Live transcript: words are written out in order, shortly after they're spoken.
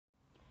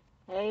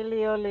Hey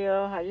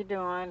Leo, how you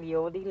doing?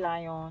 Leo the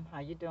Lion, how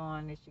you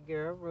doing? It's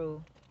your girl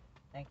Rue.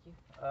 Thank you.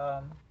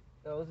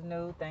 Those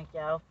new, thank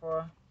y'all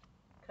for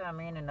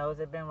coming, and those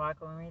that been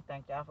rocking with me,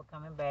 thank y'all for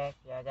coming back.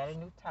 Y'all got a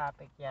new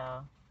topic,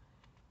 y'all,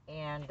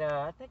 and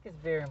I think it's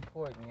very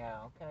important,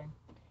 y'all. Okay,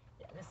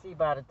 y'all can see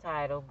by the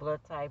title, blood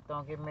type,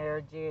 don't get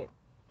married yet.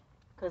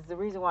 Cause the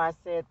reason why I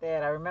said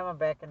that, I remember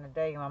back in the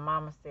day, my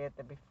mama said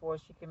that before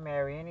she could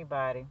marry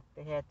anybody,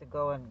 they had to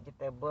go and get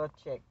their blood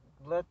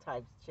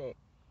types checked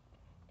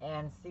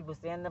and see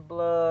what's in the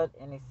blood,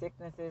 any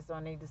sicknesses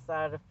on either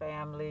side of the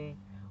family,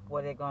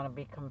 were they going to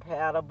be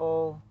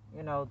compatible,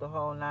 the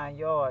whole 9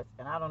 yards.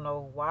 And I don't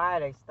know why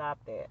they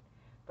stopped that,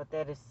 but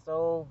that is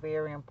so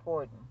very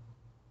important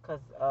because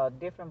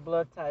different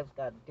blood types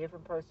got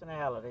different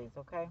personalities,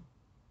 okay?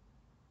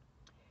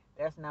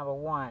 That's number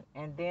one.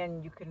 And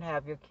then you can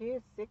have your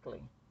kids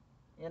sickly,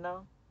 you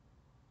know?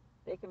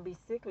 They can be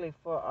sickly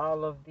for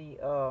all of the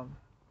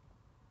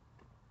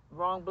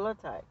wrong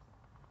blood types.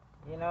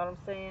 You know what I'm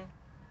saying?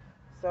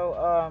 So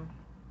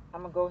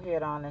I'm gonna go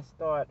ahead on and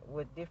start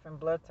with different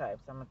blood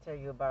types. I'm gonna tell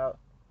you about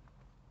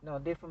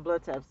different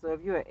blood types. So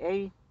if you're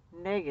A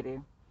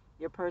negative,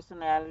 your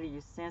personality,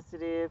 you're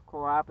sensitive,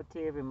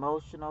 cooperative,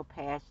 emotional,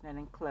 passionate,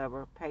 and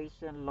clever,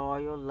 patient,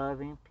 loyal,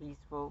 loving,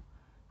 peaceful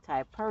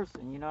type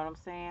person. You know what I'm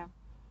saying?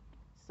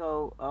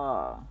 So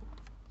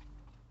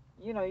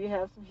you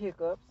have some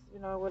hiccups,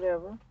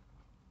 whatever.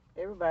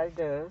 Everybody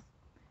does.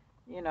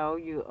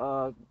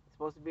 You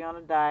supposed to be on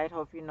a diet.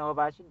 Hope you know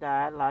about your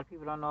diet. A lot of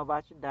people don't know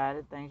about your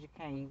diet, the things you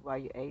can't eat while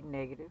you're A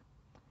negative.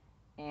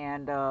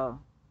 And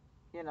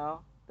you know,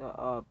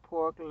 the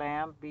pork,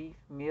 lamb, beef,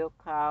 milk,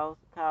 cow's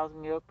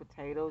milk,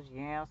 potatoes,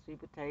 yams, sweet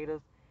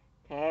potatoes,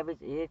 cabbage,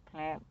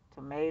 eggplant,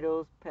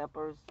 tomatoes,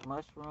 peppers,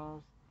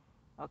 mushrooms,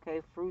 okay,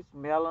 fruits,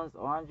 melons,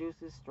 orange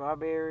juices,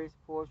 strawberries,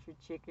 poultry,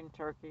 chicken,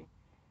 turkey.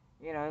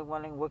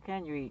 Wondering what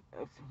can you eat?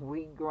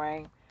 Wheat,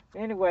 grain.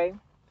 Anyway,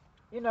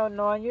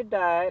 knowing your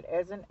diet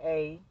as an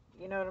A,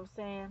 you know what I'm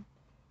saying?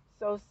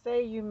 So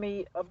say you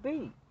meet a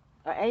B,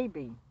 a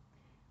AB.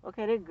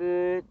 Okay, they're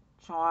good,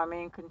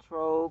 charming,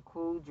 controlled,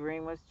 cool,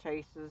 dreamers,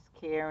 chasers,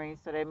 caring.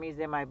 So that means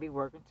they might be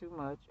working too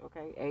much.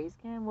 Okay, A's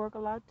can work a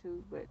lot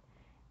too, but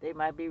they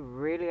might be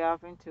really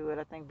off into it.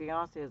 I think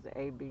Beyonce is an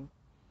AB.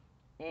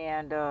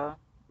 And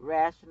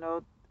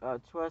rational,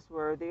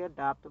 trustworthy,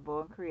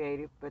 adaptable, and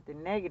creative. But the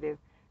negative,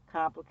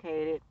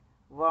 complicated,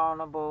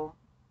 vulnerable,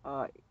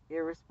 uh,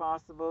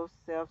 irresponsible,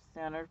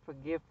 self-centered,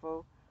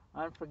 forgetful,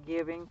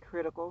 unforgiving,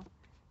 critical.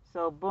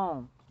 So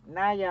boom,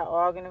 now y'all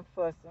arguing and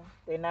fussing.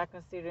 They're not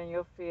considering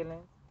your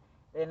feelings.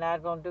 They're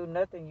not gonna do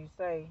nothing you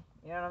say.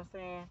 You know what I'm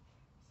saying?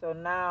 So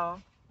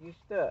now you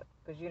stuck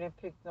because you didn't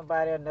pick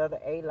somebody another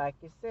A like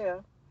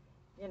yourself.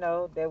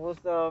 There was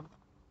y'all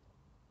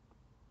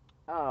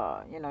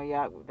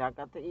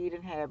got the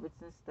eating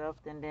habits and stuff.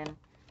 And then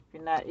if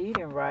you're not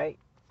eating right,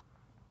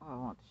 I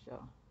want to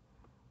show.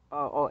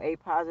 Or A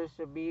positive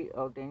should be,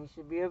 then you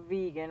should be a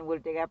vegan. What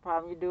if they got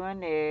problem you doing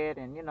that?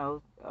 And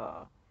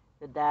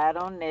the diet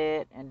on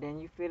that, and then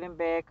you feeling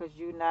bad because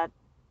you're not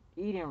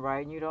eating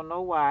right and you don't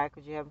know why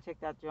because you haven't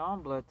checked out your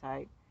own blood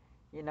type.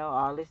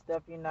 All this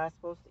stuff you're not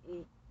supposed to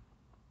eat.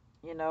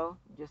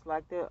 Just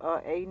like the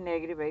A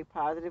negative, A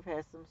positive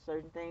has some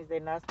certain things they're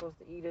not supposed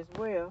to eat as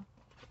well.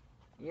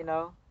 You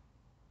know,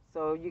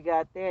 so you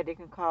got that. It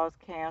can cause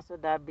cancer,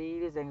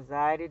 diabetes,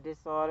 anxiety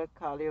disorder,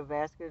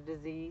 cardiovascular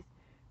disease.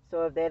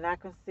 So if they're not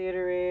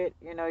considerate,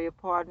 your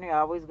partner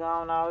always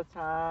gone all the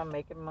time,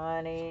 making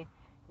money,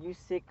 you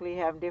sickly,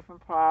 having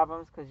different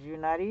problems because you're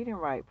not eating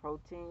right.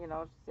 Protein,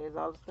 says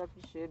all the stuff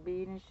you should be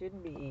eating,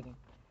 shouldn't be eating.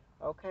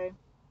 Okay.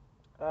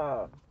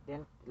 Uh,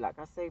 then, like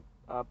I say,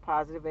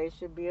 positive A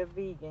should be a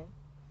vegan.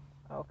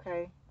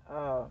 Okay.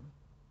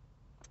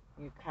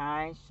 You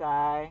kind,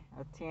 shy,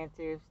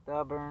 attentive,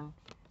 stubborn,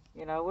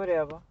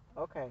 whatever.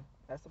 Okay,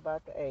 that's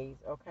about the A's.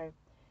 Okay,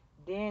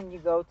 then you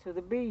go to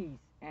the B's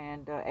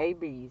and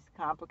AB's,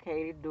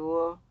 complicated,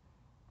 dual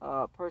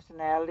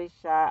personality,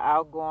 shy,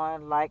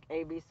 outgoing, like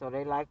AB, so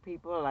they like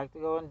people, like to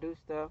go and do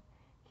stuff.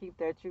 Keep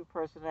their true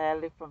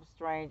personality from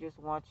strangers.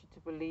 Want you to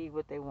believe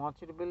what they want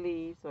you to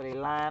believe, so they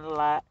lying a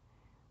lot.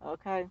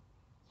 Okay,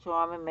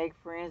 charming, make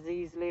friends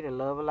easily. They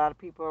love a lot of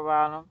people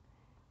around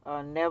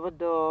them. Never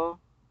dull,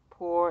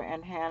 poor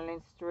in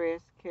handling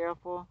stress,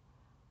 careful.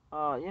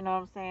 You know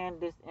what I'm saying?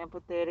 This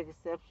empathetic,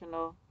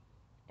 exceptional,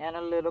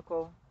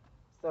 analytical.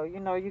 So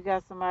you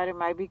got somebody that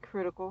might be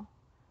critical.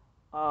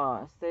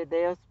 Say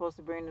they are supposed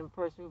to bring the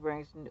person who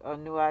brings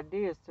new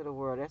ideas to the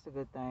world. That's a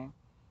good thing,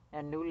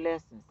 and new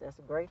lessons. That's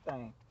a great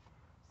thing.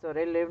 So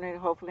they living it,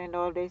 hopefully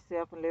know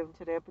themselves and living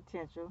to their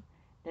potential.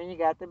 Then you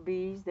got the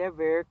B's. They're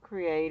very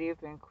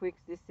creative and quick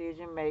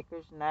decision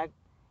makers.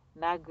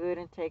 Not good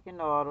in taking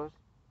orders.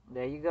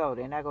 There you go.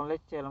 They're not gonna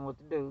let you tell them what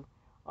to do,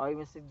 or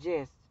even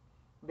suggest.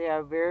 They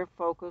are very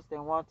focused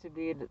and want to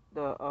be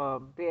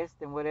the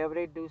best in whatever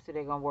they do, so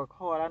they're gonna work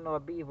hard. I know a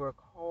B work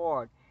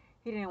hard.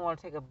 He didn't want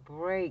to take a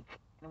break,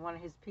 and one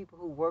of his people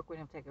who worked with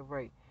him take a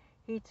break.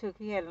 He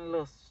had a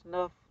little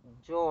snuff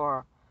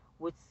jar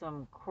with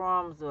some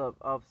crumbs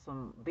of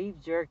some beef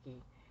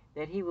jerky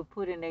that he would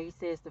put in there. He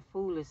says to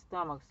fool his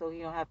stomach so he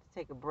don't have to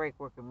take a break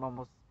working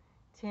almost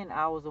 10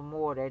 hours or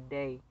more that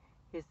day.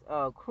 His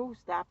crew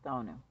stopped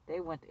on him. They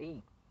went to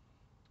eat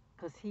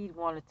because he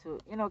wanted to.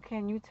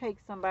 Can you take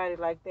somebody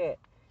like that?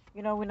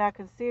 We're not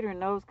considering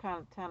those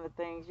kind of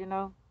things.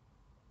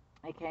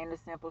 They came to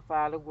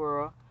simplify the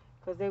world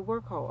because they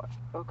work hard.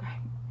 Okay.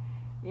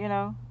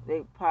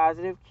 They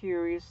positive,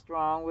 curious,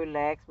 strong,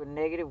 relaxed, but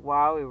negative,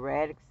 wild,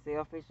 erratic,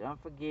 selfish,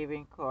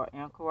 unforgiving,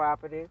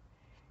 uncooperative.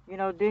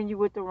 Then you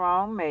with the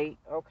wrong mate,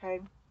 okay?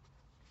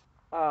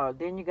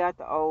 Then you got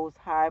the O's,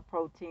 high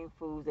protein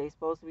foods they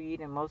supposed to be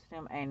eating. Most of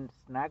them ain't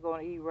not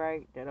gonna eat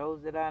right.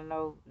 Those that I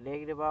know,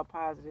 negative or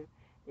positive,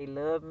 they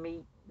love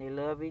meat, they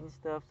love eating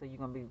stuff. So you're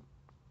gonna be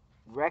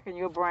wrecking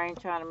your brain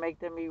trying to make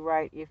them eat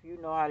right. If you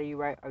know how to eat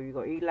right, or you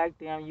gonna eat like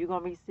them, you're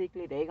gonna be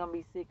sickly. They gonna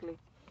be sickly.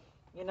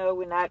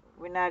 We're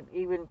not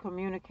even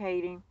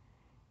communicating.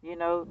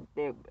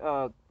 They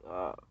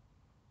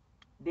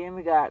Then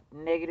we got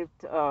negative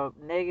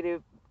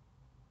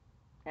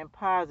and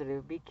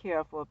positive. Be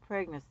careful of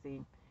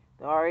pregnancy.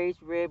 The Rh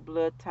red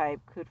blood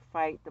type could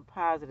fight the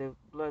positive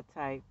blood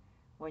type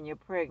when you're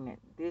pregnant.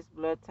 This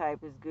blood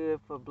type is good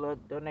for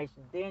blood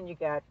donation. Then you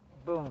got,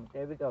 boom,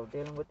 there we go,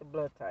 dealing with the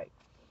blood type.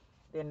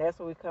 Then that's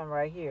where we come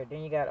right here.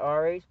 Then you got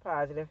Rh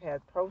positive,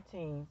 has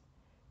proteins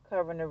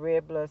covering the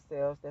red blood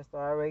cells. That's the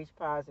Rh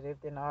positive.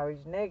 Then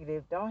Rh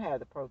negative don't have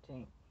the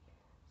protein.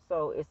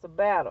 So it's a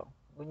battle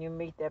when you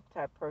meet that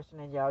type of person,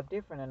 and y'all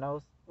different in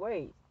those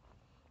ways.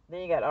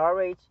 Then you got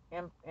Rh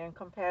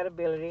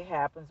incompatibility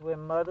happens when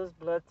mother's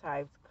blood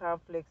types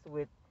conflicts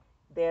with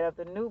that of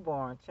the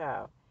newborn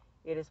child.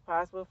 It is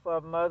possible for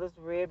a mother's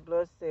red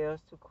blood cells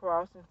to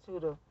cross into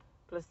the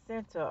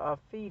placenta of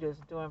fetus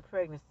during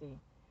pregnancy.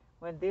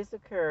 When this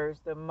occurs,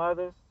 the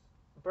mother's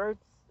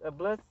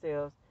blood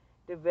cells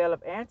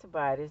develop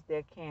antibodies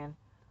that can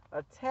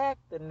attack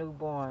the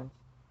newborn's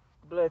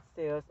blood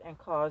cells and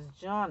cause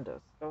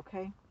jaundice.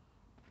 Okay,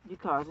 you're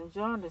causing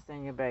jaundice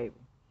in your baby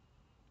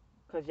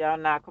because y'all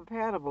not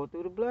compatible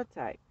through the blood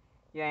type.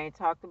 You ain't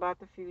talked about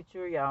the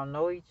future. Y'all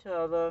know each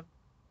other.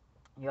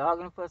 You're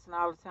arguing, fussing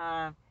all the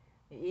time.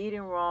 You're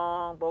eating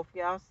wrong. Both of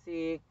y'all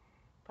sick.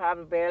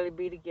 Probably barely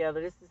be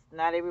together. This is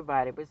not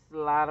everybody, but it's a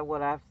lot of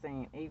what I've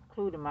seen,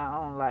 including my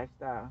own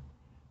lifestyle.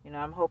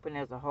 I'm hoping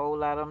there's a whole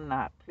lot of them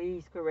not.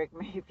 Please correct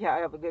me if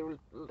y'all have a good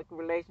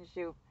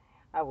relationship.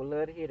 I would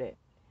love to hear that.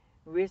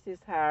 Risk is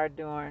higher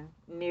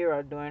near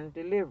or during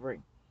delivery.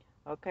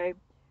 Okay,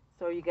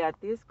 so you got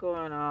this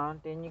going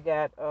on. Then you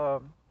got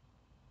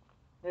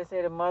let's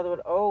say the mother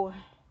with O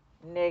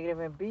negative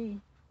and B,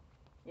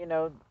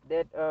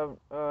 that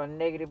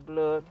negative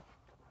blood,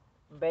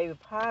 baby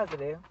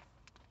positive,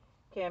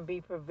 can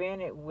be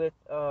prevented with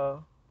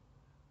the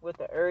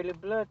early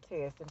blood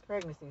test in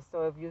pregnancy.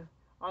 So if you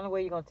only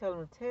way you're gonna tell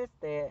them to test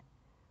that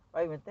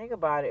or even think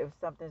about it if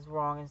something's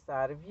wrong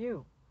inside of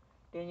you.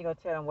 Then you're gonna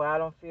tell them, well, I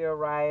don't feel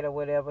right or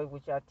whatever,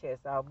 which I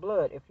test out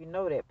blood. If you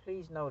know that,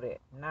 please know that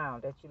now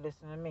that you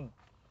listen to me.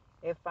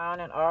 If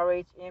found an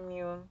Rh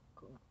immune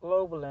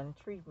globulin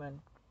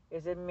treatment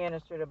is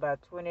administered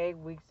about 28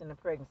 weeks in the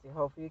pregnancy.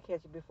 Hopefully you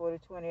catch it before the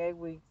 28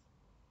 weeks,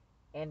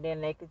 and then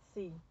they could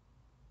see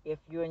if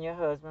you and your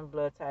husband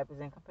blood type is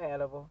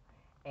incompatible,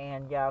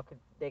 and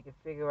they could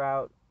figure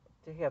out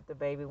to help the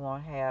baby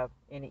won't have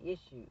any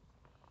issues.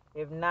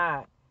 If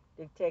not,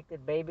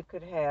 detected baby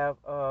could have,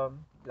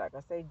 like I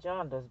say,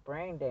 jaundice,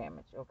 brain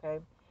damage. Okay.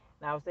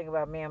 Now I was thinking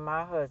about me and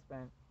my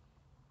husband.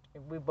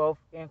 We both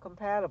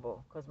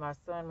incompatible because my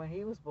son, when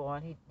he was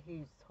born,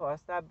 his heart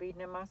stopped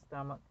beating in my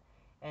stomach,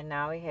 and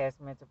now he has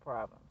mental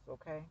problems.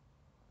 Okay.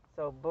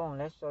 So boom,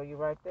 let's show you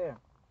right there.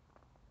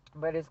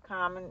 But it's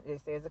common.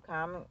 It says it's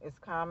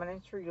common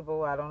and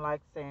treatable. I don't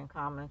like saying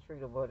common and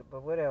treatable,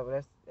 but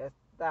whatever. That's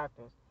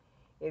doctors.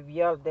 If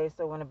yellow,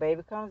 so when the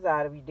baby comes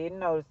out, if you didn't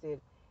notice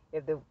it,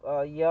 if the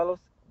yellow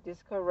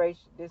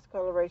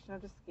discoloration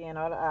of the skin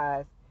or the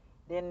eyes,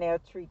 then they'll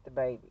treat the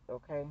baby.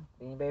 Okay.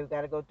 Then your baby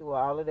got to go through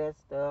all of that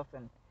stuff,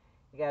 and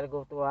you got to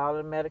go through all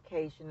the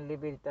medication. A little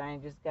bitty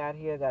thing just got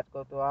here. Got to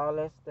go through all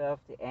that stuff.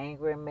 The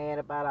angry and mad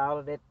about all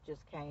of that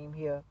just came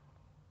here.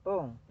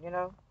 Boom.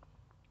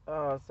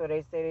 So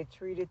they say they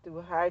treat it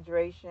through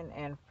hydration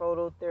and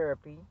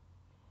phototherapy.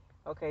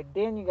 Okay,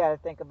 then you got to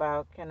think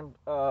about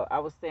I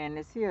was saying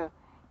this here,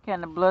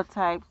 can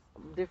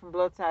different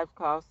blood types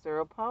cause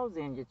cerebral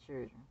palsy in your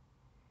children?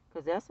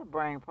 Because that's a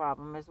brain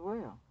problem as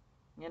well.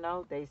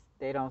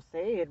 They don't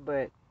say it,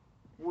 but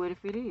what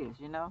if it is?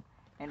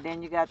 And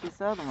then you got this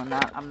other one.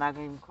 I'm not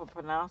going to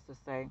pronounce to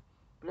say,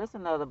 but that's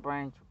another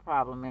brain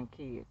problem in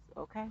kids.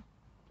 Okay.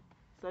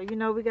 So,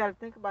 we got to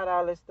think about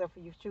all this stuff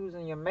when you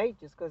choosing your mate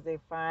just because they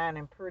fine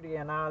and pretty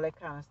and all that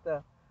kind of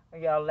stuff.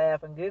 And y'all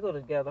laugh and giggle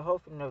together.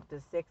 Hopefully,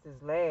 the sex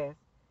is last.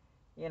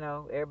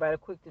 Everybody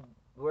quick to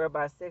worry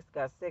about sex,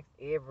 got sex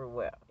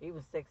everywhere.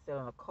 Even sex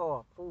selling a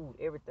car, food,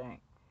 everything.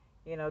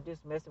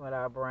 Just messing with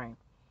our brain.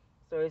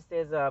 So it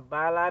says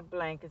BioLite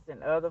blankets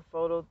and other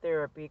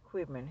phototherapy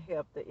equipment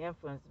help the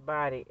infant's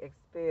body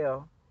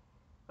expel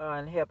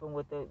and helping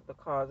with the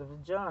cause of the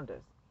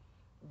jaundice.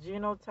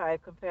 Genotype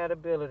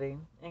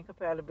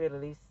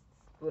incompatibility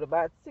with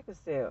about sickle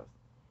cells.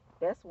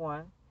 That's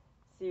one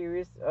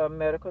serious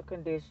medical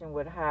condition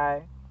with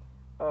high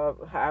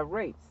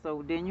rates.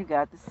 So then you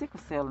got the sickle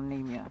cell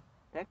anemia.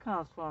 That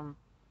comes from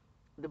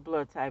the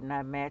blood type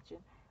not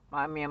matching.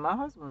 Me and my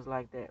husband was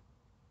like that.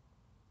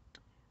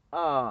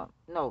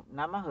 No,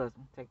 not my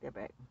husband. Take that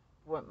back.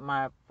 What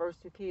my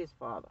first two kids'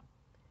 father.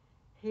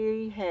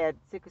 He had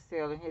sickle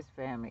cell in his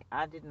family.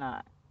 I did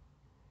not.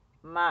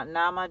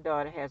 My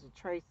daughter has a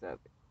trace of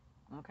it.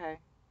 Okay.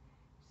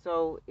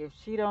 So if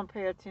she don't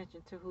pay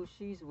attention to who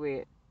she's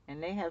with,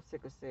 and they have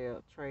sickle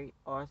cell trait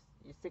or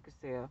sickle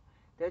cell,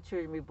 their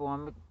children be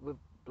born with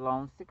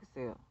blown sickle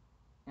cell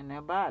in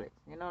their bodies.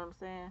 You know what I'm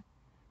saying?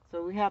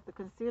 So we have to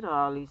consider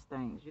all these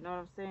things. You know what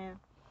I'm saying?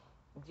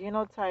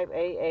 Genotype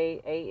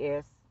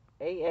AAAS,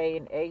 AA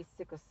and A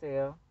sickle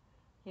cell,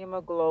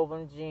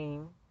 hemoglobin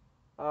gene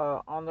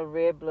on the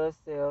red blood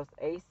cells.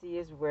 AC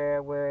is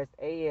rare, whereas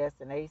AS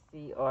and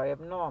AC are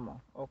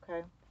abnormal.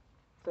 Okay?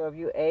 So if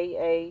you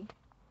AA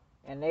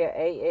and they're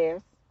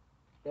AS,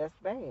 that's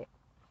bad.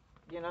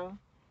 You know?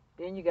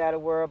 Then you got to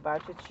worry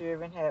about your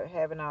children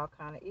having all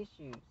kind of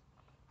issues.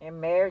 In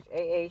marriage,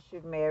 AA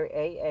should marry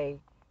AA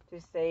to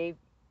save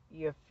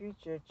your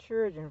future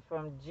children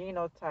from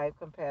genotype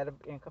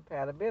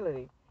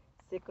incompatibility,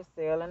 sickle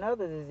cell, and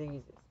other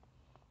diseases.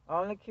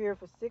 Only cure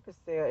for sickle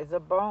cell is a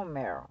bone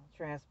marrow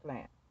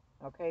transplant,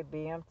 okay,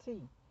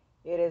 BMT.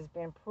 It has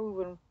been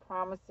proven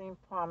promising,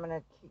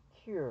 prominent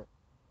cure,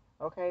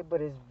 okay,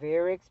 but it's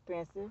very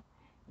expensive.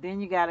 Then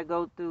you got to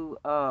go through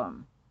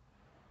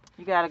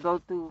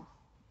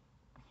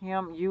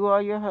him, you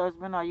or your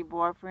husband or your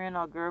boyfriend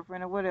or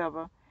girlfriend or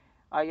whatever.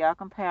 Are y'all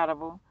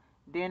compatible?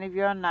 Then if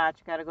you're not,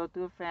 you got to go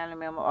through a family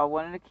member or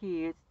one of the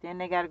kids. Then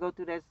they got to go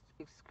through that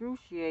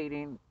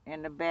excruciating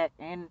in the back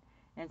and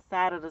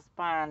inside of the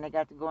spine. They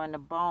got to go in the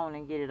bone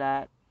and get it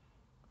out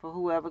for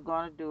whoever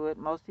going to do it.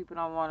 Most people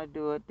don't want to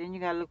do it. Then you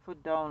got to look for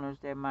donors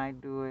that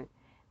might do it.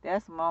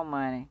 That's more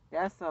money.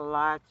 That's a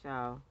lot,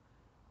 y'all.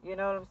 You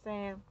know what I'm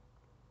saying?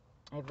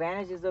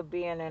 Advantages of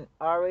being an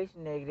Rh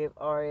negative,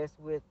 RS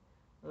with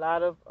a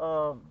lot of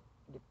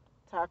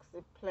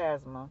toxic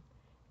plasma,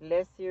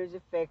 less serious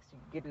effects,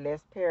 you get less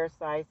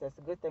parasites. That's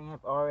a good thing to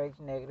have Rh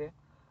negative,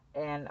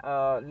 and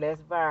less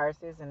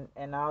viruses,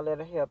 and all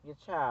that'll help your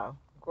child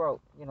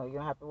growth. You know, you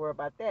don't have to worry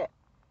about that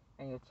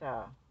and your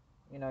child.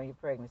 You know, your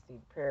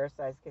pregnancy,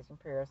 parasites, catching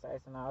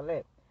parasites, and all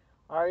that.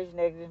 Rh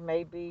negative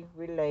may be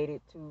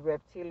related to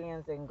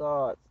reptilians and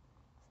gods.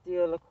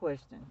 Still a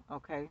question.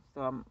 Okay,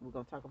 so we're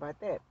gonna talk about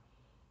that.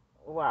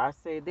 Well, I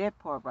say that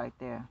part right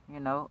there.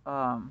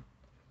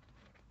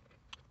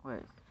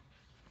 What?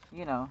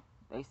 You know,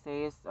 they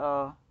say it's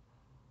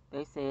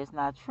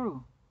not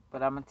true,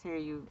 but I'm gonna tell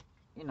you,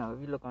 if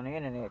you look on the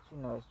internet, you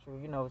know it's true.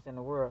 You know it's in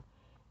the world.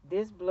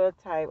 This blood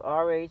type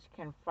Rh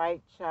can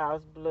fight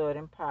child's blood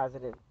and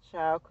positive.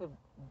 Child could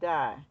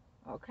die.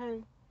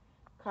 Okay,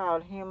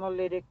 called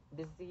hemolytic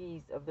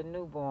disease of the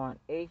newborn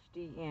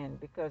 (HDN)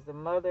 because the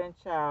mother and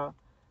child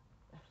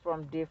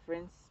from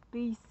different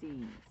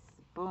species.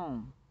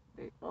 Boom.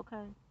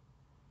 Okay,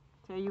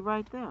 tell you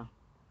right there.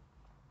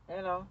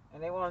 And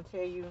they want to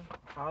tell you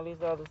all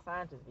these other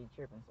scientists be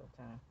tripping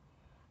sometimes.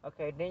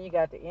 Okay, then you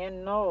got the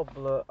N-null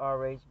blood,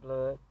 Rh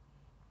blood.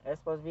 That's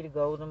supposed to be the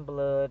golden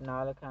blood and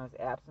all that kind of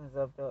absence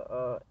of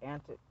the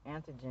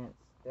antigens.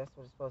 That's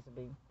what it's supposed to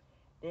be.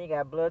 Then you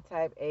got blood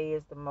type A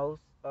is the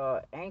most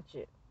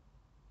ancient,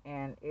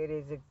 and it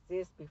is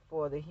exists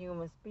before the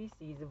human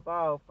species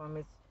evolved from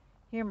its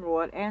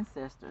hemorrhoid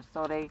ancestors.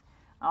 So I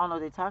don't know what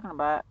they're talking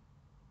about.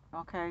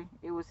 Okay,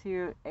 it was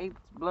here. A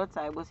blood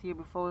type was here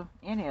before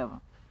any of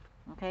them.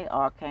 Okay,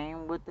 R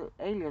came with the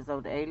aliens, so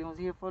the alien was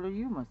here for the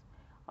humans.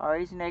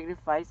 Rh negative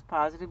fights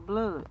positive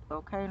blood.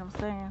 Okay, what I'm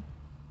saying?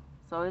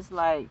 So it's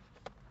like,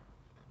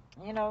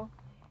 you know,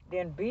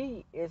 then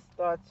B is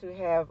thought to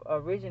have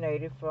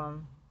originated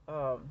from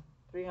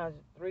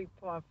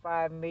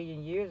 3.5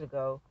 million years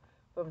ago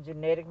from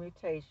genetic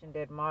mutation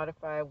that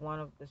modified one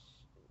of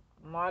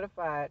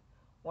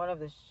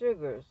the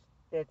sugars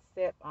that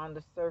set on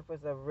the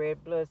surface of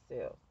red blood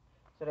cells.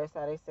 So that's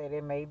how they say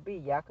they may be.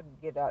 Y'all could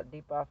get out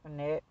deep off in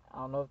that. I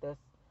don't know if that's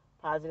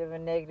positive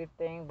and negative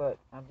thing, but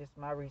I'm just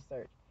my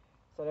research.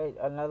 So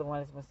another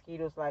one is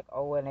mosquitoes like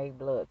O and A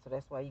blood. So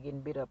that's why you're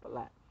getting bit up a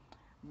lot.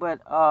 But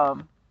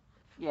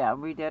yeah,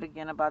 read that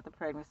again about the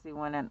pregnancy.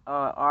 When an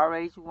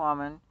Rh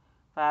woman,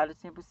 5 to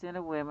 10%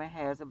 of women,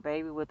 has a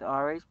baby with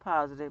Rh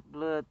positive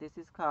blood, this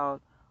is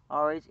called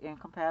Rh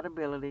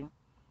incompatibility.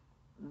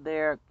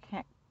 Their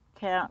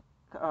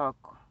uh,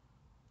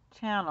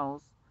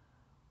 channels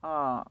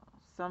uh,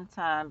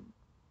 sometimes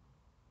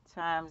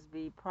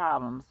be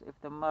problems if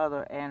the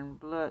mother and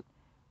blood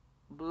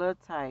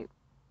type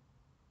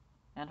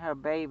and her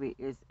baby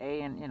is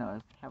A, and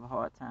have a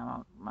hard time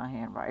on my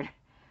handwriting.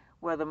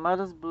 Where the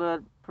mother's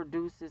blood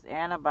produces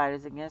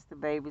antibodies against the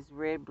baby's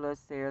red blood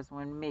cells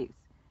when mixed.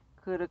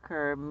 Could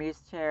occur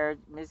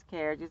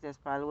miscarriages. That's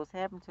probably what's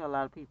happened to a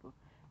lot of people.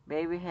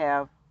 Baby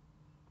have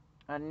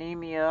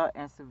anemia,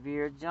 and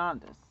severe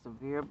jaundice,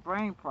 severe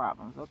brain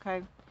problems,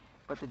 okay?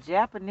 But the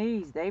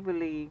Japanese, they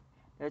believe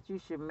that you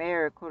should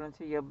marry according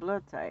to your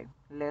blood type,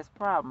 less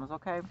problems,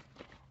 okay?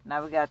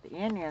 Now we got the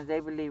Indians, they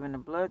believe in the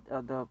blood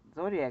of the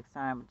zodiac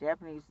sign, but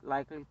Japanese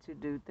likely to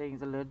do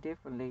things a little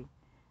differently,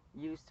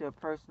 used to a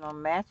personal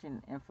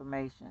matching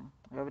information,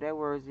 whatever that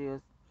word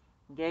is.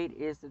 Gate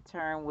is the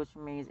term which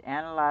means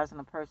analyzing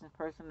a person's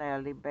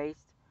personality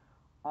based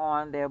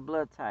on their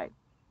blood type.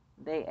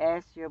 They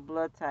ask your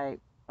blood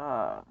type.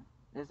 Uh,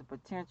 there's a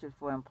potential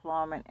for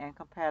employment and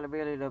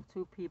compatibility of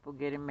two people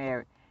getting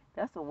married.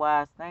 That's a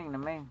wise thing to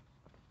me.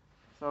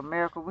 So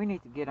America, we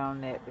need to get on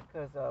that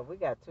because we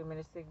got too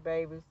many sick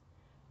babies,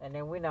 and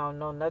then we don't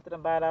know nothing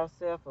about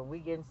ourselves, and we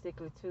getting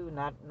sickly too,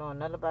 not knowing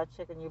nothing about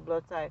checking your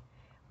blood type.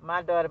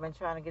 My daughter been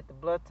trying to get the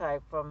blood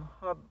type from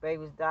her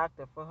baby's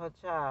doctor for her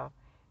child,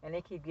 and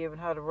they keep giving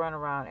her the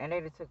runaround, and they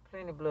done took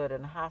plenty of blood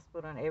in the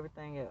hospital and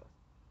everything else.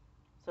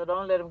 So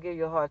don't let them give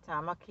you a hard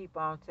time. I keep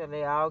on till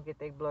they all get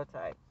their blood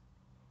types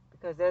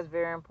because that's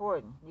very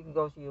important. You can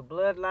go to your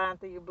bloodline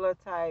through your blood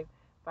type,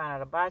 find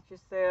out about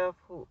yourself,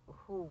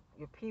 who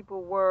your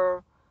people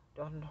were,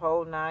 the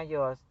whole 9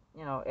 yards.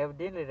 You know,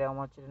 evidently they don't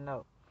want you to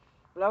know.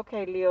 Well,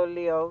 okay,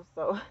 Leo.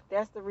 So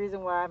that's the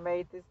reason why I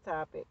made this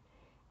topic.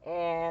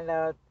 And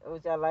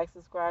would y'all like,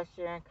 subscribe,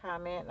 share, and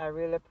comment? And I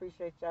really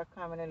appreciate y'all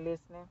coming and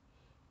listening.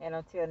 And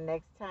until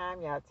next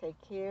time, y'all take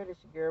care. This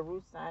your girl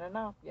Ruth signing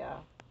off,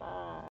 y'all. Bye.